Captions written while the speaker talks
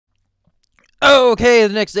Okay,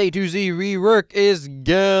 the next A to Z rework is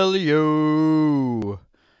Galio.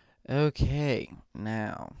 Okay,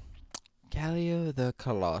 now, Galio the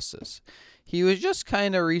Colossus. He was just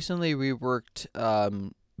kind of recently reworked,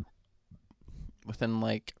 within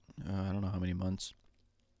like, I don't know how many months.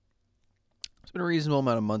 It's been a reasonable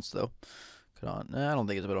amount of months, though. I don't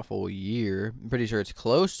think it's been a full year. I'm pretty sure it's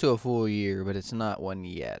close to a full year, but it's not one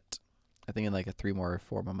yet. I think in like 3 more or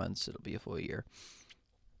 4 more months, it'll be a full year.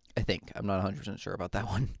 I think. I'm not 100% sure about that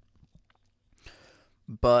one.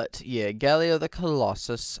 But, yeah, Galio the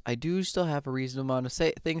Colossus, I do still have a reasonable amount of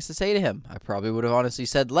things to say to him. I probably would have honestly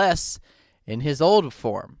said less in his old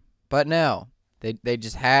form. But no, they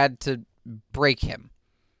just had to break him.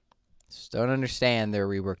 Just don't understand their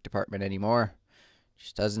rework department anymore.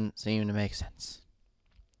 Just doesn't seem to make sense.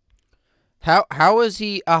 How is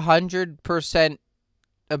he 100%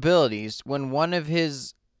 abilities when one of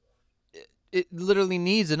his... It literally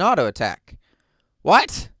needs an auto attack?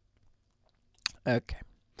 What? Okay.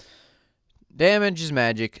 Damage is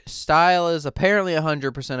magic. Style is apparently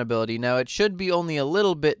 100% ability. Now, it should be only a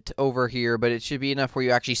little bit over here, but it should be enough where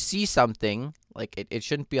you actually see something. Like, it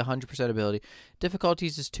shouldn't be 100% ability.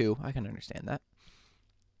 Difficulties is 2. I can understand that.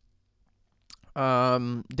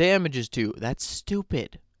 Damage is 2. That's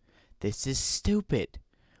stupid. This is stupid.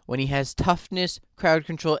 When he has toughness, crowd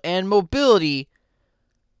control, and mobility,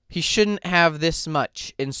 he shouldn't have this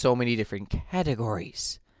much in so many different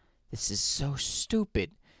categories. This is so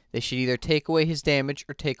stupid. They should either take away his damage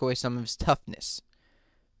or take away some of his toughness.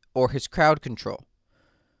 Or his crowd control.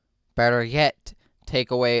 Better yet,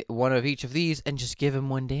 take away one of each of these and just give him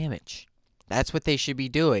 1 damage. That's what they should be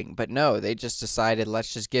doing. But no, they just decided,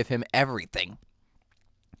 let's just give him everything.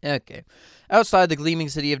 Okay. Outside the gleaming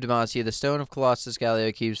city of Demacia, the Stone of Colossus,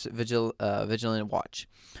 Galio keeps vigilant watch.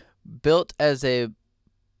 Built as a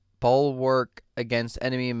bulwark against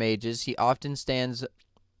enemy mages, he often stands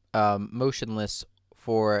motionless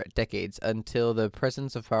for decades until the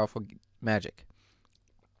presence of powerful magic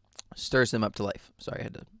stirs him up to life. Sorry, I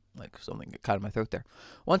had to, something get caught in my throat there.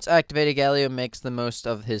 Once activated, Galio makes the most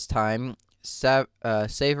of his time,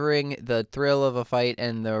 savoring the thrill of a fight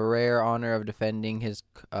and the rare honor of defending his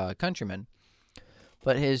countrymen.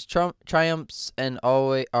 But his triumphs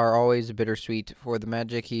are always bittersweet, for the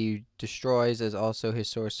magic he destroys is also his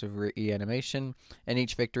source of reanimation, and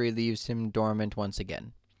each victory leaves him dormant once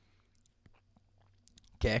again.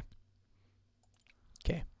 Okay.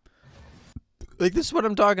 Like, this is what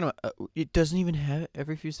I'm talking about. It doesn't even have it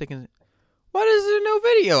every few seconds. Why is there no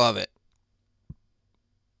video of it?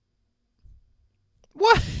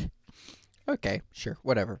 What? Okay, sure,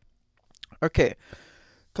 whatever. Okay.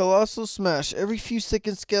 Colossal Smash. Every few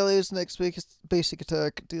seconds, Galio's next basic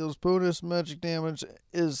attack deals bonus magic damage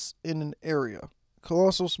is in an area.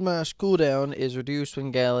 Colossal Smash cooldown is reduced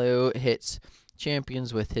when Galio hits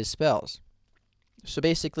champions with his spells. So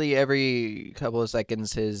basically, every couple of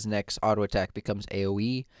seconds, his next auto attack becomes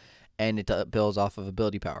AoE, and it builds off of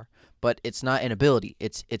ability power. But it's not an ability;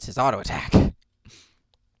 it's his auto attack.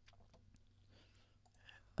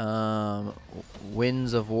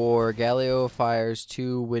 Winds of War. Galio fires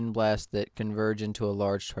 2 wind blasts that converge into a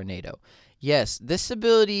large tornado. Yes, this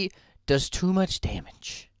ability does too much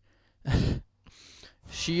damage.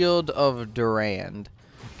 Shield of Durand.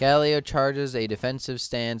 Galio charges a defensive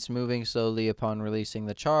stance, moving slowly. Upon releasing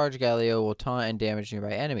the charge, Galio will taunt and damage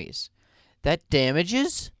nearby enemies. That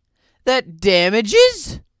damages? That's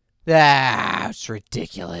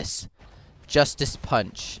ridiculous. Justice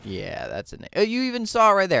Punch. Yeah, that's it. You even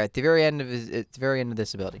saw it right there at the very end of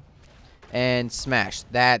this ability. And Smash.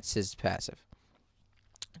 That's his passive.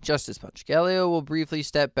 Justice Punch. Galio will briefly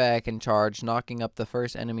step back and charge, knocking up the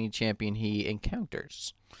first enemy champion he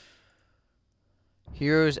encounters.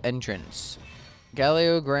 Hero's Entrance.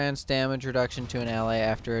 Galio grants damage reduction to an ally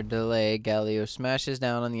after a delay. Galio smashes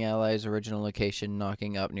down on the ally's original location,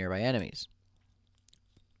 knocking up nearby enemies.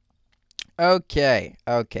 Okay.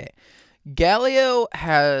 Galio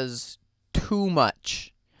has too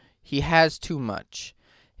much. He has too much.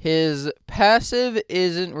 His passive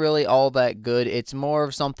isn't really all that good. It's more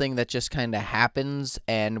of something that just kind of happens,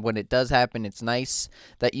 and when it does happen, it's nice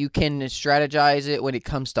that you can strategize it. When it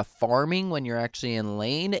comes to farming, when you're actually in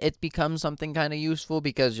lane, it becomes something kind of useful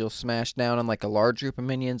because you'll smash down on like a large group of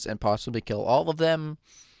minions and possibly kill all of them.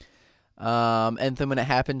 And then when it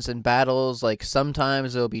happens in battles, like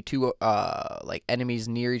sometimes there'll be 2 enemies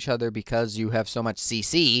near each other because you have so much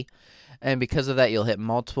CC. And because of that, you'll hit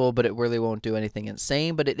multiple, but it really won't do anything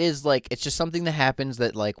insane. But it is it's just something that happens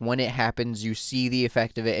that, when it happens, you see the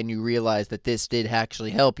effect of it and you realize that this did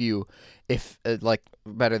actually help you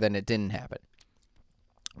better than it didn't happen.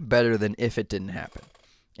 Better than if it didn't happen.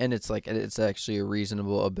 And it's like, it's actually a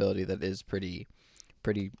reasonable ability that is pretty,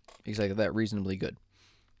 exactly that, reasonably good.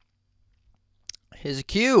 His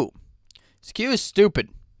Q is stupid.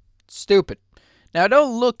 Stupid. Now,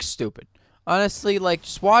 don't look stupid. Honestly, like,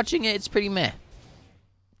 just watching it, it's pretty meh.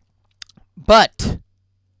 But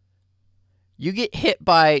you get hit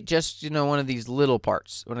by just, one of these little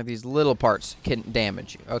parts. One of these little parts can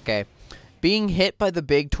damage you, okay? Being hit by the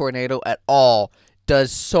big tornado at all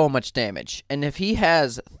does so much damage. And if he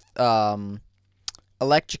has Electrocute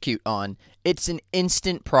on, it's an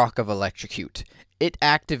instant proc of Electrocute. It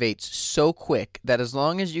activates so quick that as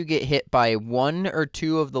long as you get hit by one or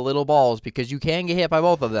two of the little balls, because you can get hit by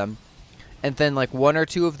both of them, and then like one or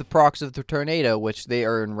two of the procs of the tornado, which they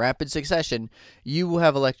are in rapid succession, you will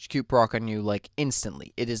have Electrocute proc on you like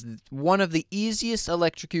instantly. It is one of the easiest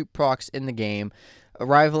Electrocute procs in the game,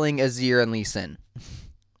 rivaling Azir and Lee Sin.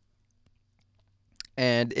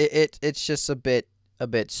 And it's just a bit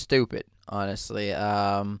stupid, honestly.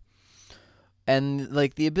 And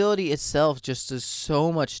like the ability itself just does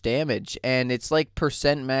so much damage, and it's like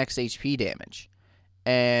percent max HP damage.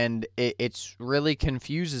 And it's really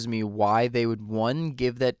confuses me why they would, one,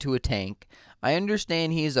 give that to a tank. I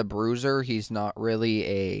understand he's a bruiser, he's not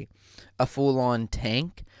really a full-on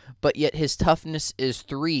tank, but yet his toughness is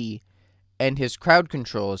 3, and his crowd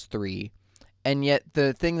control is 3, and yet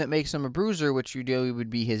the thing that makes him a bruiser, which usually would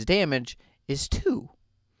be his damage, is 2.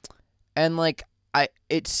 And like,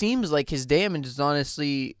 it seems like his damage is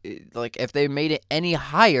honestly, like, if they made it any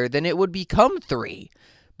higher, then it would become 3.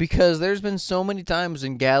 Because there's been so many times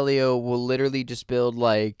when Galio will literally just build,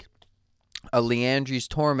 like, a Liandry's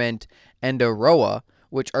Torment and a Roa,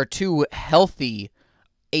 which are 2 healthy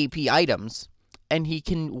AP items, and he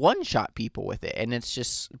can one-shot people with it, and it's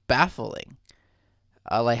just baffling.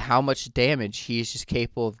 Like, how much damage he is just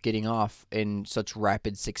capable of getting off in such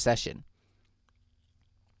rapid succession.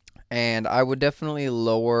 And I would definitely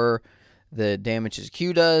lower the damage his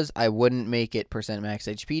Q does. I wouldn't make it percent max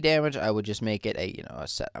HP damage. I would just make it a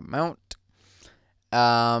set amount.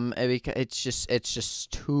 It's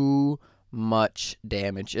just too much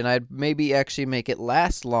damage, and I'd maybe actually make it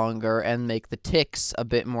last longer and make the ticks a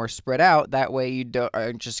bit more spread out. That way you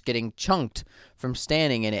aren't just getting chunked from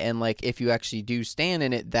standing in it. And like, if you actually do stand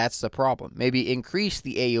in it, that's the problem. Maybe increase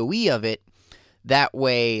the AOE of it. That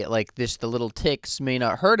way, like, the little ticks may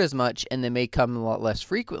not hurt as much, and they may come a lot less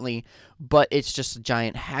frequently, but it's just a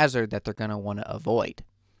giant hazard that they're going to want to avoid.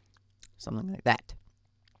 Something like that.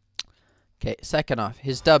 Okay, second off,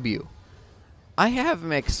 his W. I have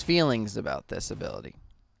mixed feelings about this ability.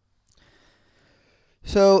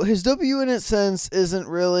 So, his W in its sense isn't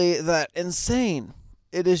really that insane.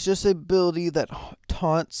 It is just an ability that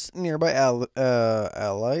taunts nearby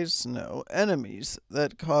allies, enemies,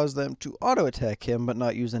 that cause them to auto-attack him but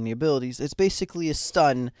not use any abilities. It's basically a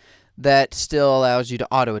stun that still allows you to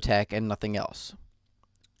auto-attack and nothing else.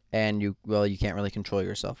 And you can't really control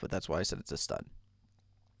yourself, but that's why I said it's a stun.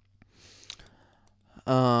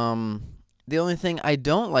 The only thing I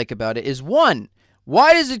don't like about it is, 1,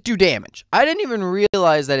 why does it do damage? I didn't even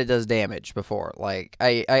realize that it does damage before. Like,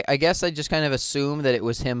 I guess I just kind of assumed that it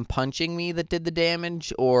was him punching me that did the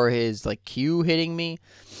damage, or his, like, Q hitting me.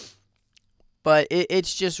 But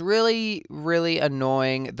it's just really, really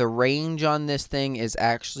annoying. The range on this thing is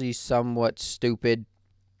actually somewhat stupid.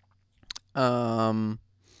 Like,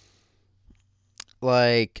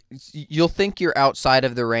 you'll think you're outside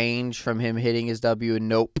of the range from him hitting his W, and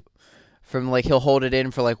nope. From, like, he'll hold it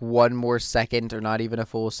in for, like, 1 more second, or not even a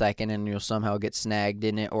full second, and you'll somehow get snagged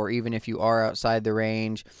in it. Or even if you are outside the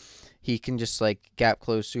range, he can just, like, gap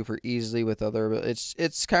close super easily with other...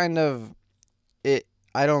 It's kind of... I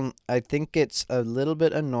think it's a little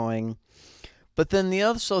bit annoying. But then the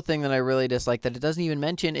other thing that I really dislike that it doesn't even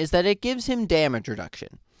mention is that it gives him damage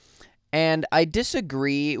reduction. And I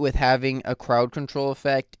disagree with having a crowd control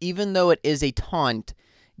effect, even though it is a taunt,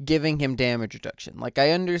 giving him damage reduction. Like, I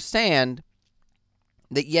understand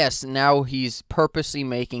that, yes, now he's purposely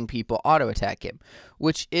making people auto-attack him,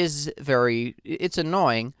 which is it's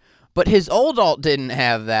annoying, but his old alt didn't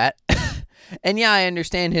have that. And yeah, I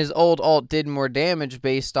understand his old alt did more damage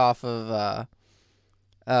based off of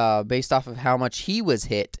how much he was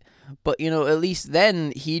hit, but, at least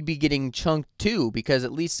then he'd be getting chunked too, because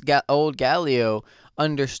at least old Galio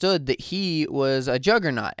understood that he was a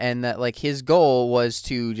juggernaut, and that, like, his goal was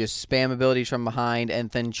to just spam abilities from behind and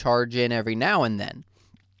then charge in every now and then.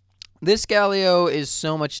 This Galio is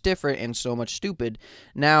so much different and so much stupid.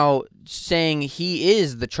 Now, saying he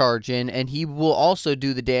is the charge in, and he will also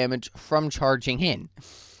do the damage from charging in.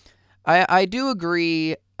 I do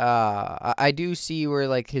agree. I do see where,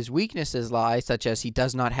 like, his weaknesses lie, such as he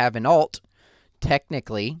does not have an alt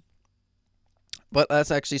technically. But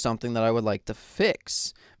that's actually something that I would like to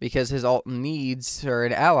fix, because his ult needs for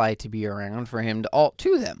an ally to be around for him to ult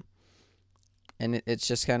to them. And it's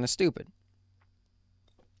just kind of stupid.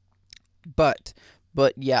 But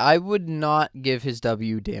yeah, I would not give his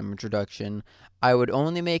W damage reduction. I would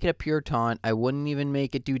only make it a pure taunt. I wouldn't even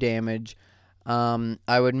make it do damage.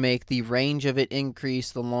 I would make the range of it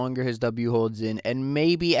increase the longer his W holds in, and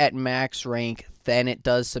maybe at max rank, then it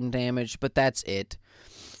does some damage, but that's it.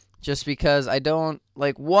 Just because I don't,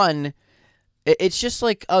 like, one, it's just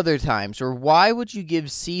like other times, or why would you give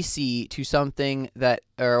CC to something that,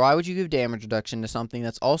 or why would you give damage reduction to something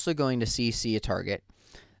that's also going to CC a target?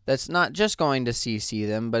 That's not just going to CC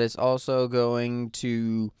them, but it's also going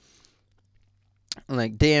to,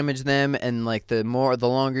 like, damage them, and, like, the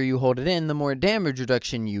longer you hold it in, the more damage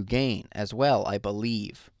reduction you gain as well, I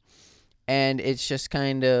believe. And it's just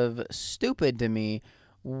kind of stupid to me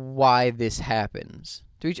why this happens.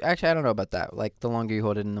 Actually, I don't know about that. Like, the longer you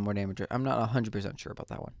hold it in, the more damage. I'm not 100% sure about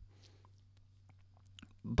that one.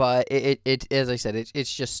 But it as I said,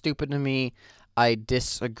 it's just stupid to me. I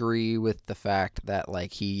disagree with the fact that,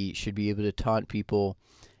 like, he should be able to taunt people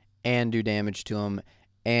and do damage to them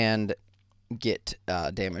and get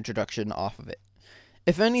damage reduction off of it.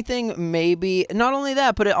 If anything, maybe not only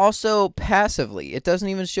that, but it also passively. It doesn't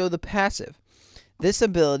even show the passive. This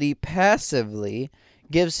ability passively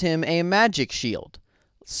gives him a magic shield.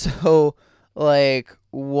 So, like,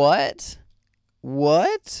 what?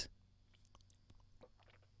 What?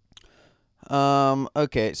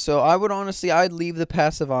 Okay, so I would honestly, I'd leave the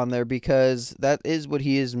passive on there, because that is what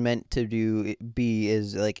he is meant to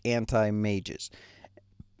is, like, anti-mages.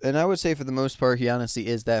 And I would say for the most part, he honestly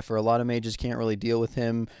is that. For a lot of mages, can't really deal with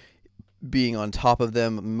him being on top of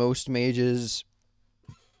them. Most mages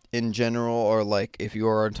in general are like, if you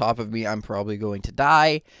are on top of me, I'm probably going to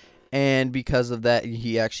die. And because of that,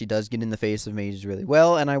 he actually does get in the face of mages really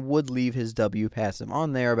well. And I would leave his W passive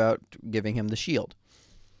on there about giving him the shield.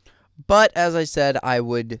 But as I said, I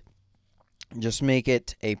would just make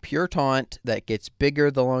it a pure taunt that gets bigger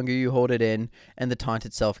the longer you hold it in, and the taunt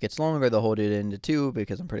itself gets longer the hold it into too,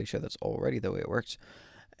 because I'm pretty sure that's already the way it works.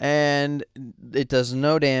 And it does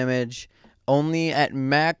no damage. Only at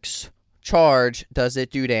max charge does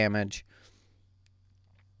it do damage.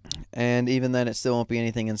 And even then, it still won't be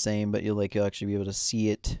anything insane, but you'll actually be able to see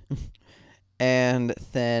it. And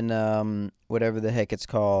then whatever the heck it's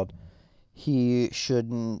called, he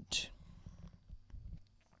shouldn't.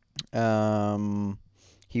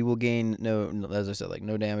 He will gain as I said, like,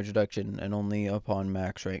 no damage reduction, and only upon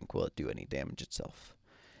max rank will it do any damage itself.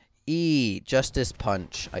 Justice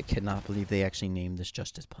Punch. I cannot believe they actually named this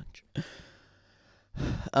Justice Punch.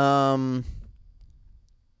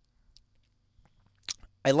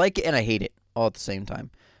 I like it and I hate it all at the same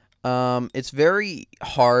time. It's very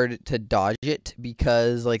hard to dodge it,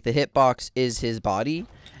 because, like, the hitbox is his body,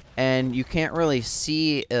 and you can't really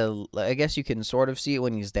see, I guess you can sort of see it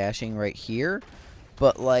when he's dashing right here,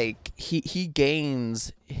 but, like, he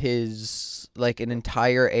gains his, like, an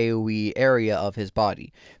entire AoE area of his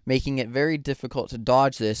body, making it very difficult to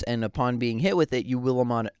dodge this, and upon being hit with it, you will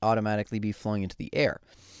automatically be flung into the air.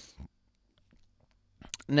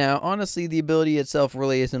 Now, honestly, the ability itself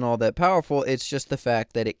really isn't all that powerful. It's just the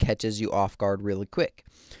fact that it catches you off guard really quick.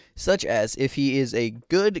 Such as, if he is a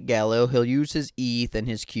good Galio, he'll use his E, then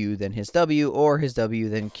his Q, then his W, or his W,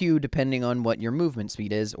 then Q, depending on what your movement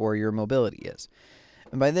speed is or your mobility is.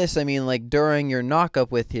 And by this, I mean, like, during your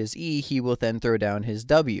knockup with his E, he will then throw down his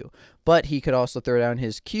W. But he could also throw down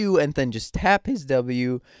his Q and then just tap his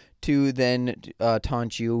W to then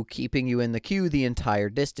taunt you, keeping you in the Q the entire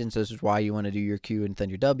distance. This is why you want to do your Q and then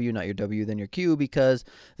your W, not your W then your Q, because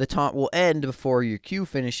the taunt will end before your Q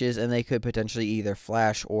finishes, and they could potentially either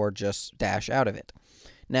flash or just dash out of it.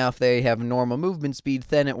 Now, if they have normal movement speed,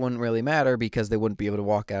 then it wouldn't really matter, because they wouldn't be able to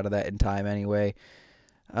walk out of that in time anyway.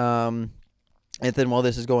 And then while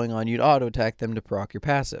this is going on, you'd auto-attack them to proc your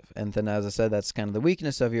passive. And then, as I said, that's kind of the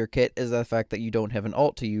weakness of your kit, is the fact that you don't have an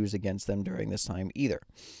ult to use against them during this time either.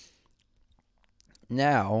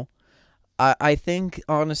 Now, I think,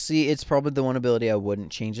 honestly, it's probably the one ability I wouldn't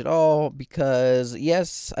change at all, because,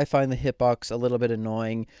 yes, I find the hitbox a little bit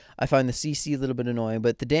annoying. I find the CC a little bit annoying,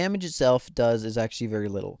 but the damage itself is actually very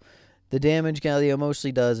little. The damage Galio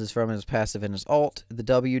mostly does is from his passive and his ult. The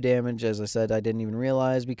W damage, as I said, I didn't even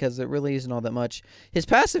realize, because it really isn't all that much. His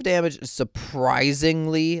passive damage is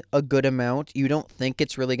surprisingly a good amount. You don't think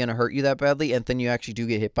it's really going to hurt you that badly, and then you actually do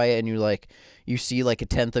get hit by it, and you see like a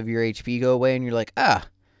 1/10 of your HP go away, and you're like, ah,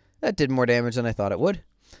 that did more damage than I thought it would.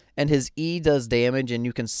 And his E does damage, and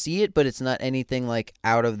you can see it, but it's not anything like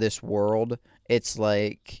out of this world. it's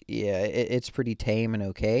like, yeah, it's pretty tame and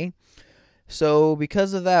okay. So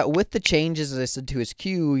because of that, with the changes, as I said, to his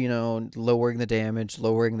Q, you know, lowering the damage,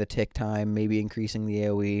 lowering the tick time, maybe increasing the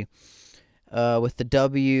AoE. With the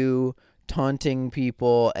W, taunting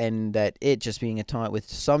people, and that it just being a taunt with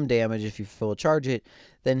some damage if you full charge it,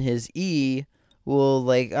 then his E will,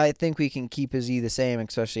 like, I think we can keep his E the same,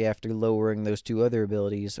 especially after lowering those two other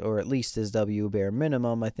abilities, or at least his W bare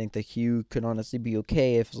minimum. I think the Q could honestly be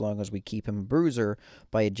okay as long as we keep him a bruiser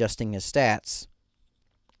by adjusting his stats.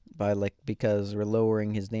 Because we're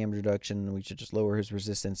lowering his damage reduction, we should just lower his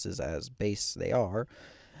resistances as base they are.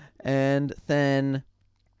 And then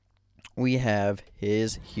we have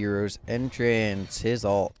his hero's entrance, his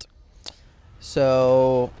alt.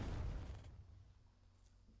 So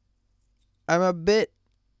I'm a bit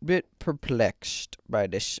perplexed by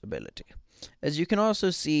this ability. As you can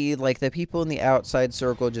also see, like, the people in the outside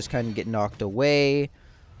circle just kind of get knocked away.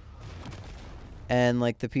 And,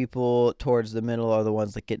 like, the people towards the middle are the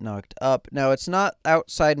ones that get knocked up. Now, it's not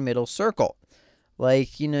outside middle circle.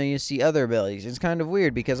 Like, you know, you see other abilities. It's kind of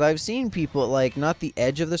weird because I've seen people, like, not the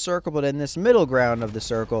edge of the circle, but in this middle ground of the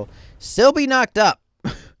circle, still be knocked up.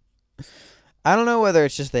 I don't know whether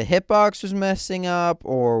it's just the hitbox was messing up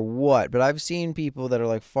or what, but I've seen people that are,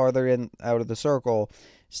 like, farther in out of the circle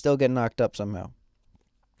still get knocked up somehow.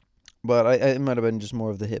 But it might have been just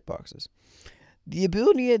more of the hitboxes. The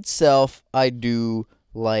ability itself, I do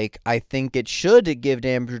like. I think it should give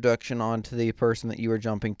damage reduction onto the person that you are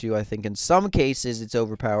jumping to. I think in some cases it's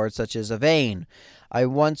overpowered, such as a Vayne. I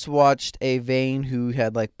once watched a Vayne who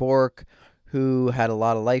had, like, Bork, who had a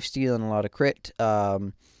lot of lifesteal and a lot of crit.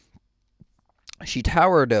 She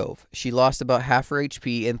tower dove. She lost about half her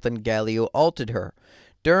HP, and then Galio ulted her.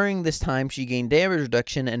 During this time, she gained damage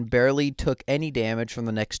reduction and barely took any damage from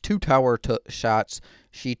the next 2 tower shots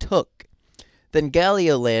she took. Then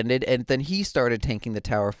Galio landed, and then he started tanking the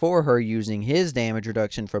tower for her using his damage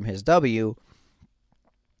reduction from his W.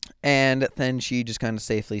 And then she just kind of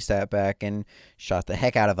safely sat back and shot the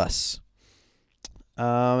heck out of us.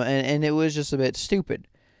 And it was just a bit stupid.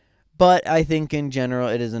 But I think in general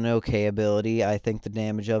it is an okay ability. I think the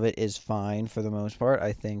damage of it is fine for the most part.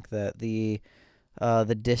 I think that the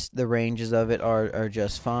ranges of it are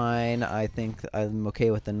just fine. I think I'm okay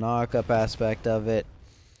with the knock-up aspect of it.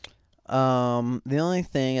 The only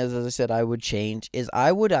thing, as I said, I would change is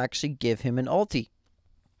I would actually give him an ulti.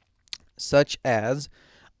 Such as,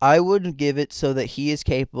 I would give it so that he is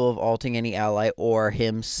capable of ulting any ally or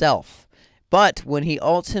himself. But when he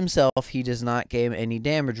ults himself, he does not gain any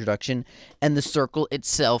damage reduction, and the circle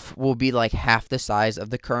itself will be like half the size of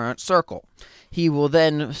the current circle. He will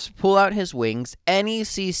then pull out his wings. Any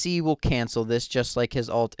CC will cancel this, just like his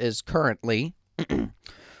ult is currently.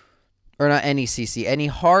 Or not any CC. Any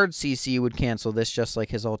hard CC would cancel this, just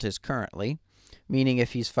like his ult is currently. Meaning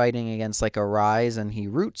if he's fighting against, like, a Rise and he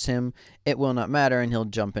roots him, it will not matter and he'll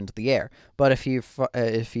jump into the air. But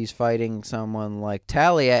if he's fighting someone like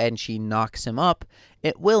Talia and she knocks him up,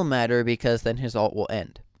 it will matter because then his ult will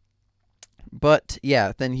end. But,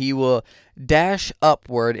 yeah, then he will dash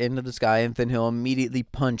upward into the sky and then he'll immediately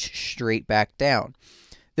punch straight back down.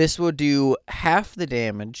 This will do half the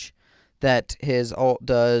damage that his ult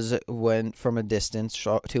does when from a distance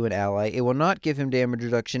to an ally. It will not give him damage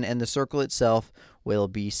reduction, and the circle itself will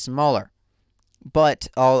be smaller. But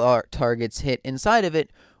all our targets hit inside of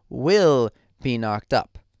it will be knocked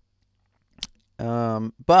up.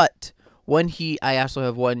 But when I also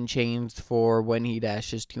have one changed for when he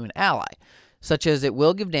dashes to an ally, such as it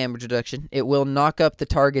will give damage reduction, it will knock up the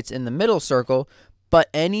targets in the middle circle, but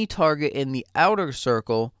any target in the outer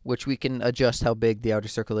circle, which we can adjust how big the outer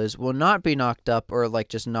circle is, will not be knocked up or, like,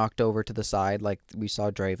 just knocked over to the side like we saw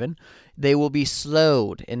Draven. They will be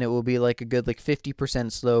slowed, and it will be like a good 50%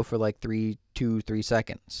 slow for like 2-3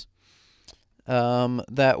 seconds.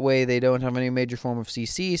 That way they don't have any major form of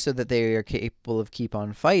CC, so that they are capable of keep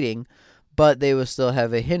on fighting, but they will still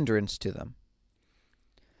have a hindrance to them.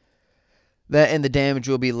 And the damage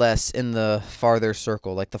will be less in the farther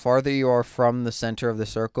circle. Like, the farther you are from the center of the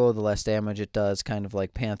circle, the less damage it does, kind of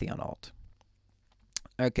like Pantheon ult.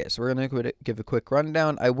 Okay, so we're going to give a quick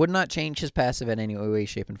rundown. I would not change his passive in any way,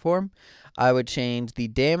 shape, and form. I would change the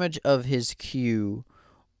damage of his Q,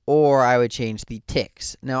 or I would change the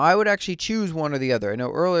ticks. Now, I would actually choose one or the other. I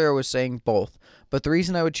know earlier I was saying both, but the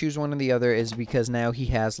reason I would choose one or the other is because now he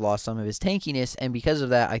has lost some of his tankiness, and because of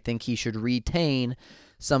that, I think he should retain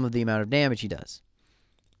some of the amount of damage he does.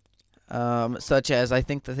 Such as, I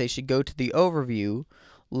think that they should go to the overview,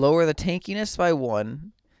 lower the tankiness by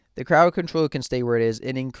 1, the crowd control can stay where it is,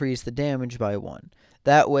 and increase the damage by 1.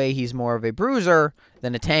 That way, he's more of a bruiser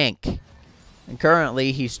than a tank. And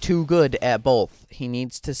currently, he's too good at both. He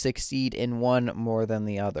needs to succeed in one more than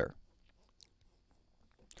the other.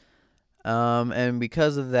 And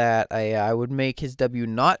because of that, I would make his W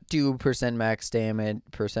not do percent max damage,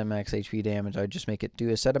 percent max HP damage. I'd just make it do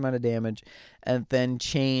a set amount of damage, and then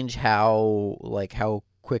change how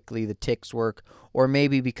quickly the ticks work, or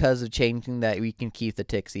maybe because of changing that, we can keep the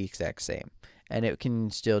ticks the exact same, and it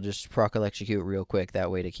can still just proc electrocute real quick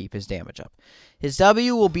that way to keep his damage up. His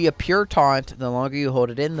W will be a pure taunt. The longer you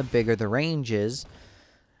hold it in, the bigger the range is,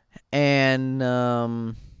 and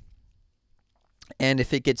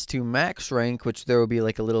if it gets to max rank, which there will be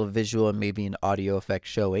like a little visual and maybe an audio effect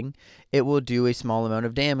showing, it will do a small amount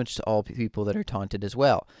of damage to all people that are taunted as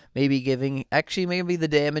well. Maybe the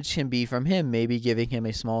damage can be from him, maybe giving him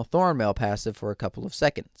a small Thornmail passive for a couple of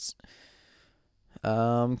seconds.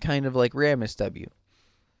 Kind of like Rammus W.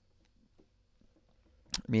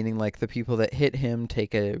 Meaning like the people that hit him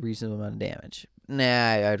take a reasonable amount of damage.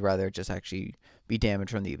 Nah, I'd rather just actually be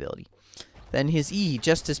damage from the ability. Then his E,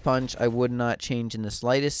 Justice Punch, I would not change in the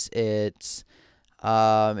slightest. It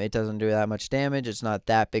doesn't do that much damage. It's not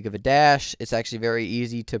that big of a dash. It's actually very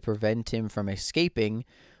easy to prevent him from escaping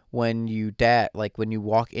when you when you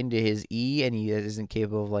walk into his E and he isn't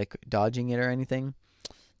capable of like dodging it or anything.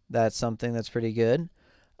 That's something that's pretty good.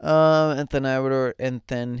 And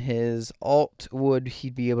then his alt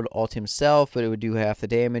he'd be able to alt himself, but it would do half the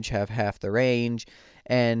damage, have half the range,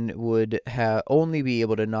 and would only be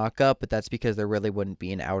able to knock up, but that's because there really wouldn't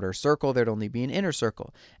be an outer circle, there'd only be an inner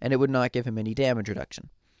circle, and it would not give him any damage reduction.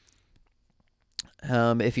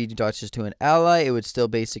 If he dodges to an ally, it would still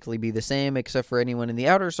basically be the same, except for anyone in the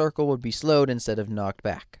outer circle would be slowed instead of knocked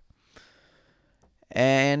back.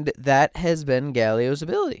 And that has been Galio's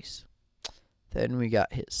abilities. Then we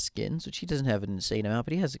got his skins, which he doesn't have an insane amount,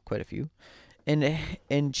 but he has quite a few. And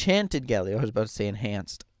Enchanted Galio, I was about to say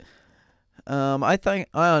enhanced. I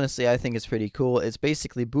think it's pretty cool. It's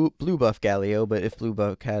basically blue buff Galio, but if blue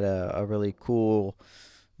buff had a really cool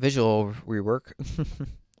visual rework.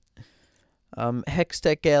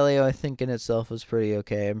 Hextech Galio, I think in itself is pretty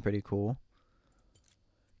okay and pretty cool.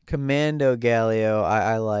 Commando Galio,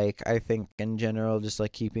 I like. I think in general, just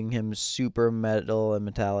like keeping him super metal and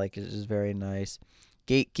metallic is very nice.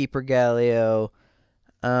 Gatekeeper Galio,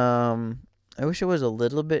 I wish it was a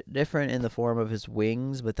little bit different in the form of his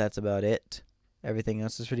wings, but that's about it. Everything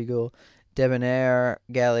else is pretty cool. Debonair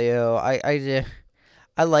Galio,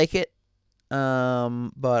 I like it,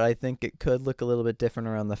 but I think it could look a little bit different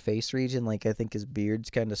around the face region. Like, I think his beard's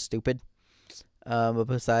kind of stupid. But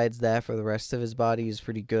besides that, for the rest of his body is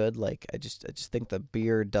pretty good. Like, I just think the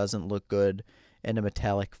beard doesn't look good in a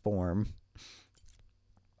metallic form.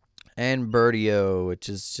 And Birdio, which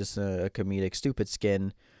is just a comedic stupid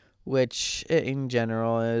skin, which in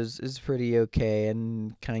general is pretty okay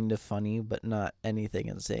and kind of funny, but not anything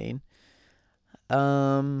insane.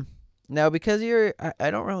 Now because I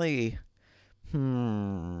don't really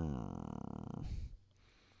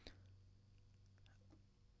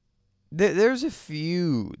There's a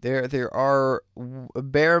few. There are a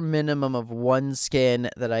bare minimum of one skin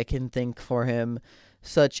that I can think for him,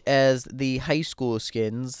 such as the high school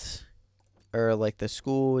skins, or like the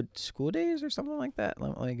school days or something like that.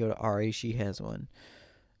 Let me go to Ari. She has one.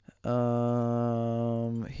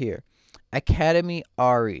 Here, Academy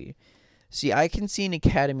Ari. See, I can see an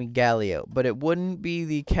Academy Galio, but it wouldn't be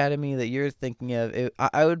the Academy that you're thinking of.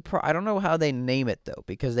 I don't know how they name it, though,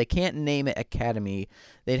 because they can't name it Academy.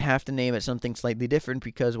 They'd have to name it something slightly different,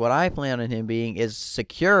 because what I plan on him being is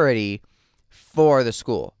security for the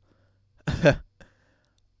school.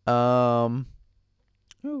 Oh,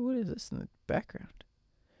 what is this in the background?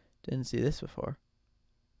 Didn't see this before.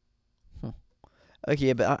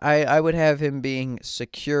 Okay, but I would have him being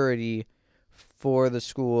security for the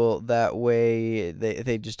school. That way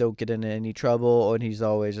they just don't get into any trouble, and he's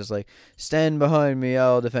always just like, stand behind me,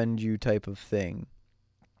 I'll defend you type of thing.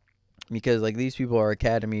 Because like these people are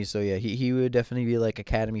Academy, so yeah, he would definitely be like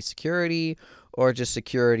Academy security or just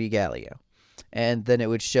security Galio. And then it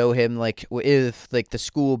would show him like if like the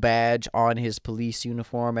school badge on his police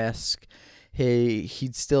uniform esque,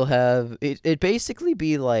 he'd still have it'd basically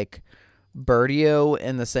be like Birdio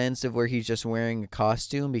in the sense of where he's just wearing a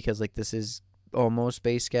costume, because like this is almost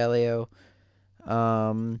base Galio.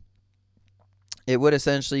 It would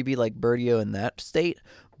essentially be like Birdio in that state,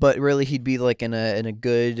 but really he'd be like in a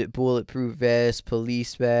good bulletproof vest,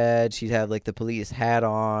 police badge. He'd have like the police hat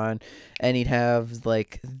on, and he'd have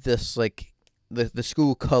like this like the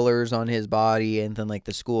school colors on his body, and then like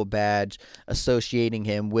the school badge associating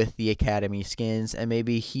him with the Academy skins, and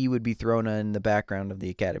maybe he would be thrown in the background of the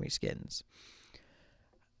Academy skins.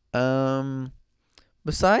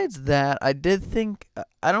 Besides that, I did think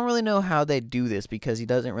I don't really know how they do this because he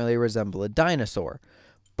doesn't really resemble a dinosaur.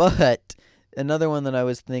 But another one that I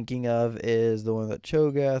was thinking of is the one that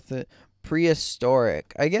Cho'Gath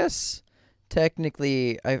prehistoric. I guess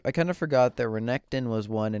technically I kind of forgot that Renekton was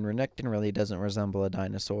one, and Renekton really doesn't resemble a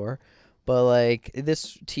dinosaur. But like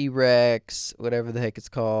this T-Rex, whatever the heck it's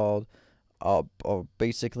called,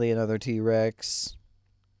 basically another T-Rex,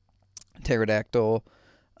 pterodactyl.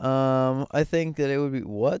 I think that it would be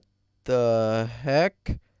what the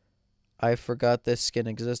heck? I forgot this skin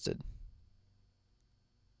existed.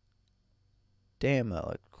 Damn, that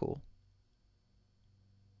looked cool.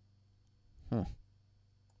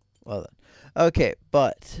 Well then. Okay,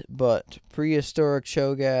 but prehistoric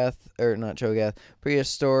Cho'Gath, or not Cho'Gath,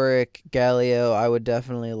 prehistoric Galio, I would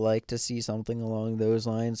definitely like to see something along those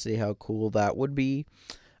lines, see how cool that would be.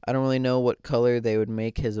 I don't really know what color they would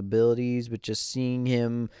make his abilities, but just seeing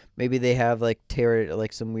him, maybe they have like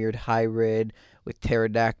some weird hybrid with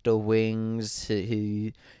pterodactyl wings.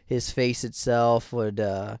 His face itself would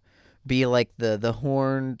be like the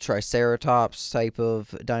horned triceratops type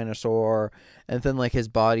of dinosaur, and then like his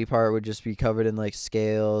body part would just be covered in like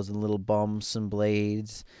scales and little bumps and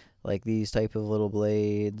blades, like these type of little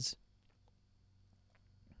blades.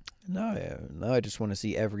 Now I just want to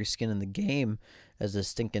see every skin in the game as a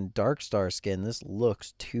stinking Dark Star skin. This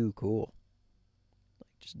looks too cool.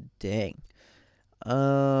 Like, just dang.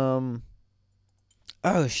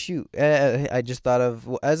 Oh shoot! I just thought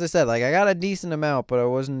of, as I said, like I got a decent amount, but I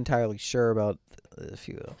wasn't entirely sure about a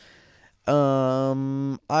few.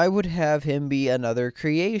 I would have him be another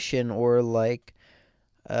creation, or like,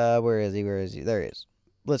 where is he? Where is he? There he is.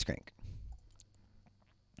 Blitzcrank.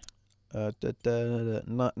 Not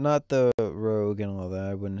the rogue and all that.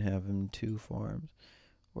 I wouldn't have him two forms.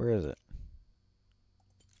 Where is it?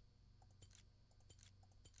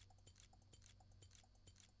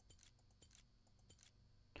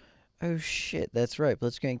 Oh shit, that's right.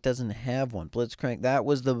 Blitzcrank doesn't have one. Blitzcrank, that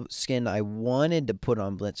was the skin I wanted to put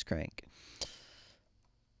on Blitzcrank.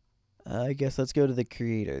 I guess let's go to the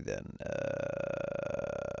creator then.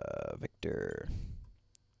 Victor.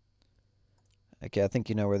 Okay, I think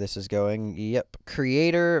you know where this is going. Yep.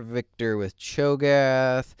 Creator, Victor with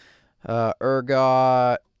Cho'Gath,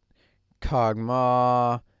 Urgot,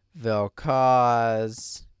 Kog'Maw,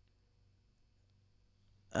 Vel'Koz.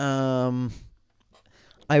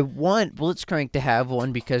 I want Blitzcrank to have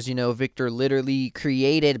one because, you know, Victor literally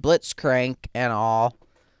created Blitzcrank and all.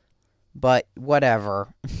 But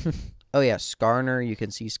whatever. Oh, yeah, Skarner. You can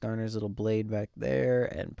see Skarner's little blade back there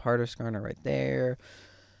and part of Skarner right there.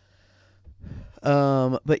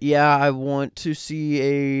 But yeah, I want to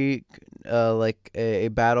see a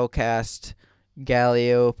battle cast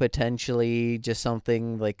Galio, potentially just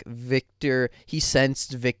something like Victor. He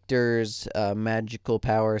sensed Victor's magical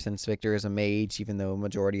power since Victor is a mage, even though a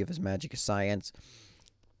majority of his magic is science.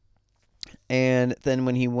 And then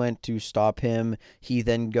when he went to stop him, he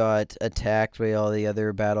then got attacked by all the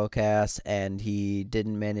other battle casts, and he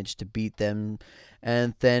didn't manage to beat them.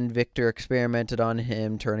 And then Victor experimented on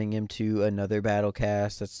him, turning him to another battle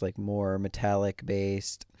cast that's like more metallic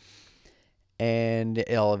based. And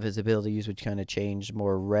all of his abilities would kind of change,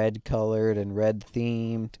 more red colored and red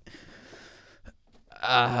themed.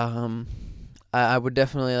 I would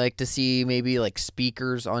definitely like to see maybe like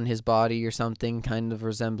speakers on his body or something, kind of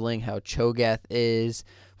resembling how Cho'Gath is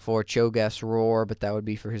for Cho'Gath's roar, but that would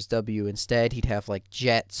be for his W. Instead, he'd have like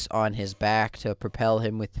jets on his back to propel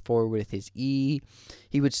him forward with his E.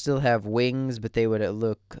 He would still have wings, but they would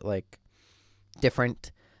look like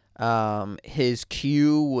different. His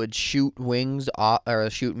Q would shoot wings off, or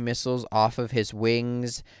shoot missiles off of his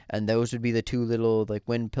wings, and those would be the two little like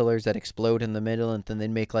wind pillars that explode in the middle, and then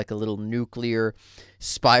they'd make like a little nuclear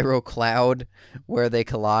spiral cloud where they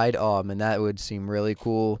collide. And that would seem really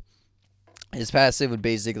cool. His passive would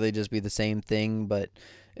basically just be the same thing, but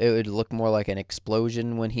it would look more like an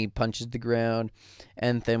explosion when he punches the ground.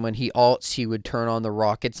 And then when he ults, he would turn on the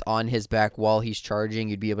rockets on his back while he's charging.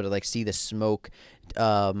 You'd be able to like see the smoke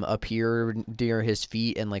appear near his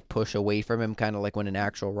feet and like push away from him, kind of like when an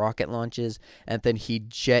actual rocket launches. And then he'd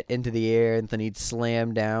jet into the air, and then he'd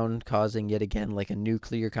slam down, causing yet again like a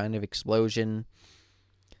nuclear kind of explosion.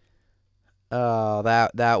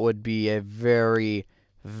 That would be a very,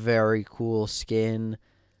 very cool skin.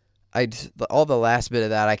 All the last bit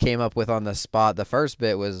of that I came up with on the spot. The first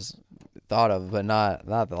bit was thought of, but not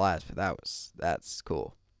the last bit. That's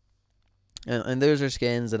cool. And those are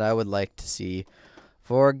skins that I would like to see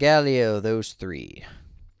for Galio. Those three.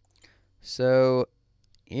 So,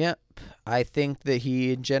 yep. I think that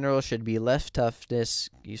he, in general, should be left toughness.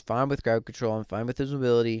 He's fine with crowd control. I'm fine with his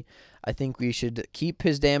mobility. I think we should keep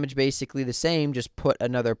his damage basically the same. Just put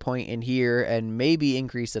another point in here and maybe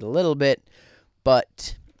increase it a little bit.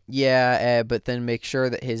 But yeah, but then make sure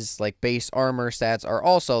that his like base armor stats are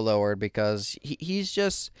also lowered, because he's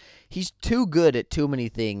too good at too many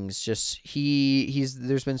things.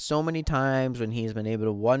 There's been so many times when he's been able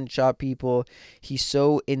to one-shot people. He's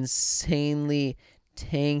so insanely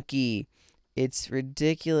tanky. It's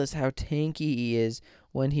ridiculous how tanky he is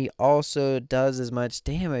when he also does as much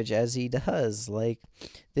damage as he does. Like,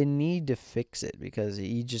 they need to fix it, because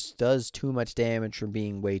he just does too much damage for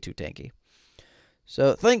being way too tanky.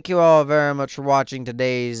 So thank you all very much for watching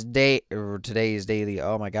today's daily.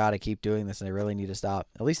 Oh my god, I keep doing this and I really need to stop.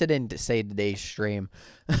 At least I didn't say today's stream.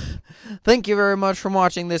 Thank you very much for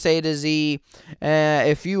watching this A to Z.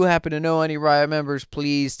 If you happen to know any Riot members,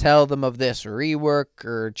 please tell them of this rework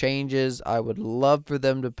or changes. I would love for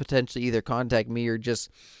them to potentially either contact me or just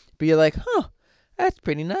be like, huh, that's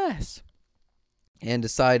pretty nice, and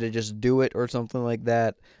decide to just do it or something like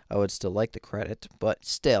that. I would still like the credit, but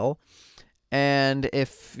still. And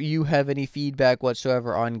if you have any feedback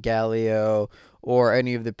whatsoever on Galio or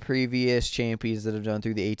any of the previous champions that have done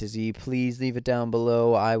through the A to Z, please leave it down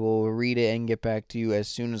below. I will read it and get back to you as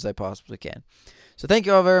soon as I possibly can. So thank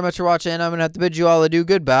you all very much for watching. I'm going to have to bid you all adieu.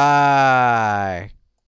 Goodbye.